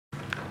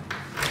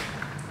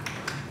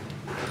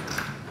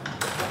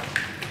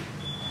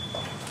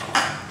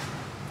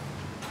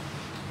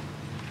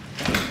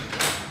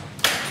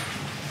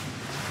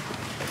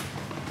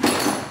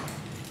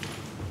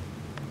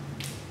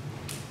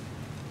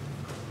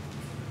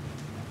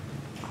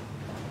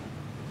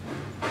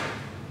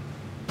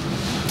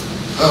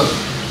Oh,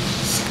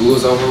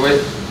 school's over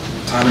with.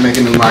 Time to make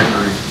a new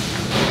library.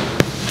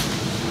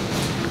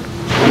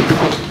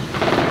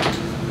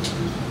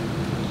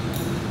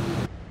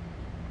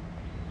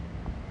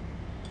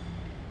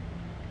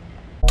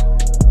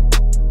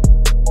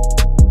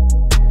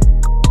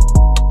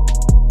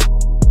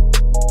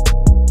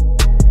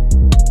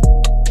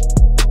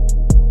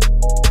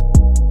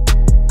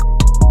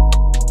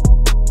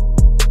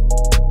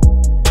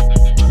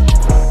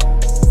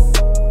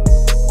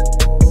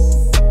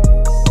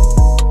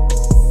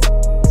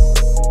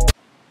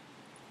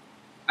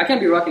 I can't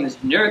be rocking this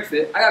generic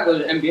fit. I gotta go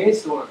to the NBA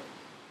store.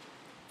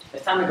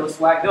 It's time to go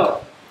swagged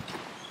up.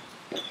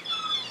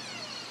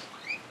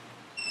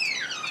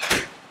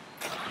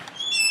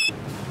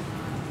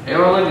 Hey,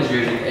 yo, I like this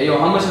jersey. Hey, yo,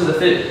 how much is the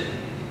fit?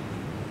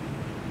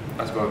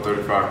 That's about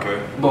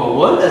 35K. But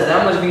what? That's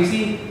that much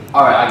VC?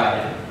 Alright, I got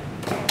it.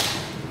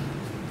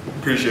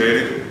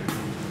 Appreciate it.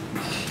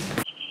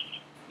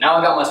 Now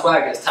I got my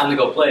swag. It's time to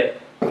go play.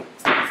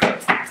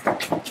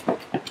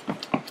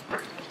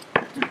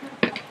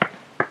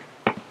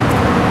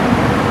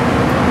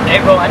 Hey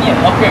bro, I need to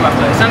upgrade my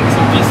play. It's time to get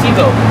some VC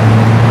though.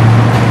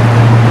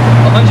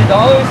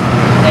 $100?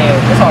 Hey,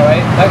 that's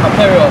alright. Back my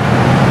player up.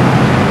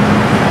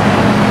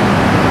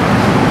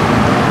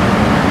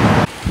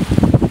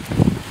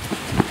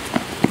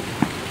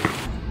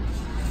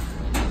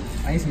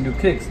 I need some new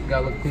kicks.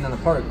 Gotta look clean on the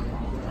park.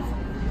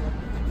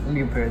 Let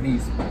me get a pair of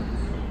these.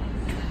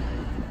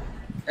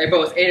 Hey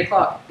bro, it's 8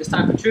 o'clock. It's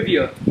time for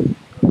trivia.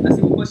 Let's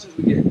see what questions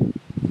we get.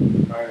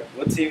 Alright,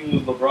 what team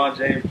was LeBron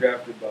James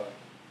drafted by?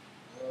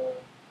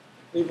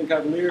 Cleveland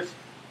Cavaliers?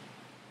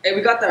 Hey,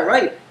 we got that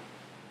right.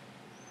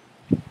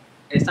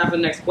 It's time for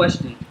the next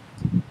question.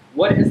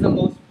 What is the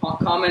most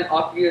common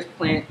aqueous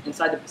plant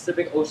inside the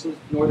Pacific Ocean's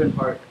northern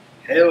part?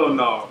 Hell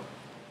no.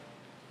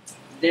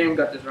 Damn, we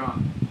got this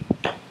wrong.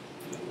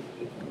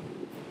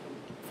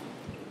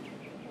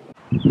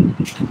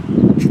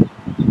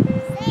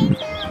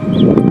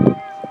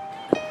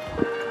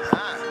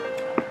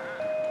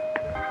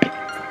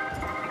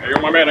 Hey,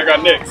 yo, my man, I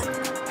got next.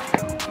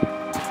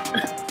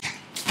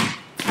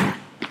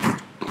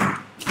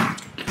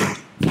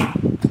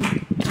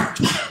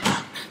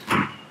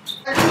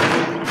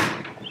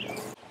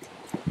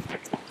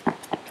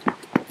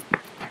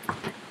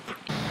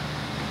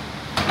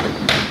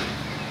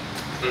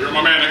 So you're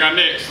my man, I got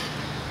next.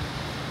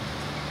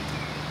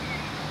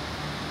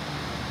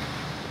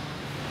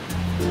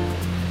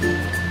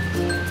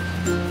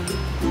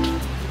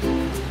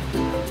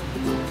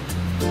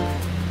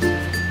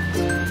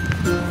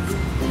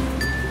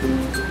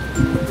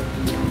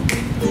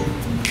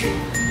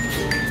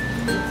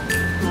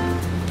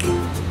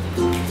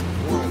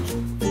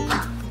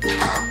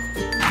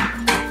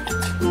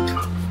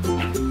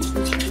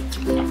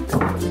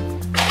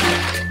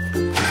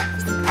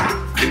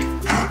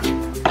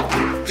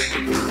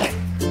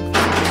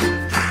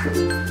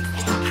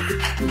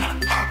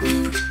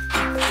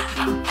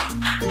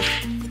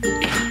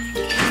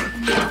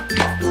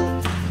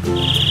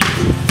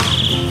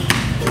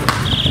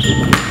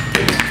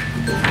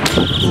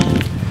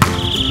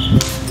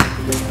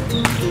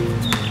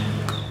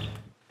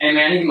 Hey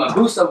man, I need to get my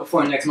boost up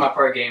before the next my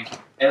part game.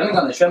 Hey, let me go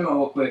on the treadmill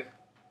real quick.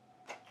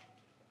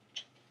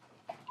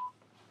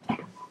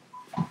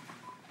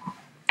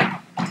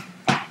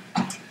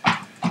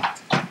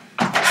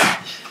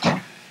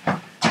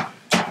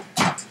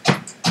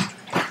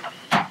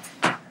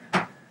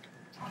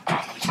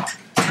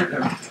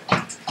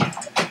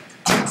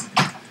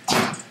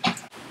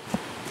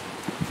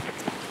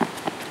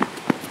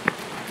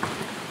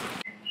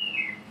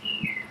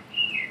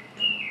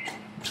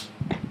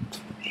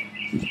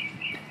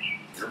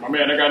 You're my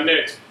man, I got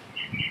next.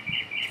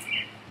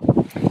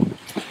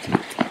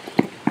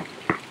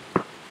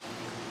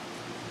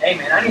 Hey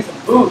man, I need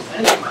some boost. I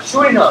need to get my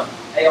shooting up.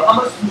 Hey, yo, how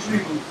much is some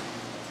shooting boost?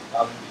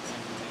 Probably be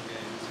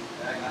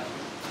 10 games.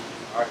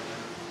 Alright,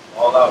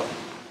 all out.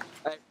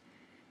 Hey,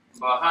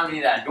 but I finally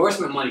need that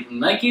endorsement money from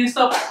Nike and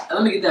stuff. And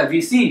let me get that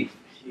VC. Here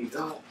you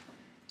go.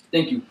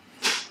 Thank you.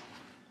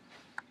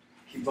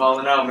 Keep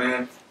balling out,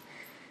 man.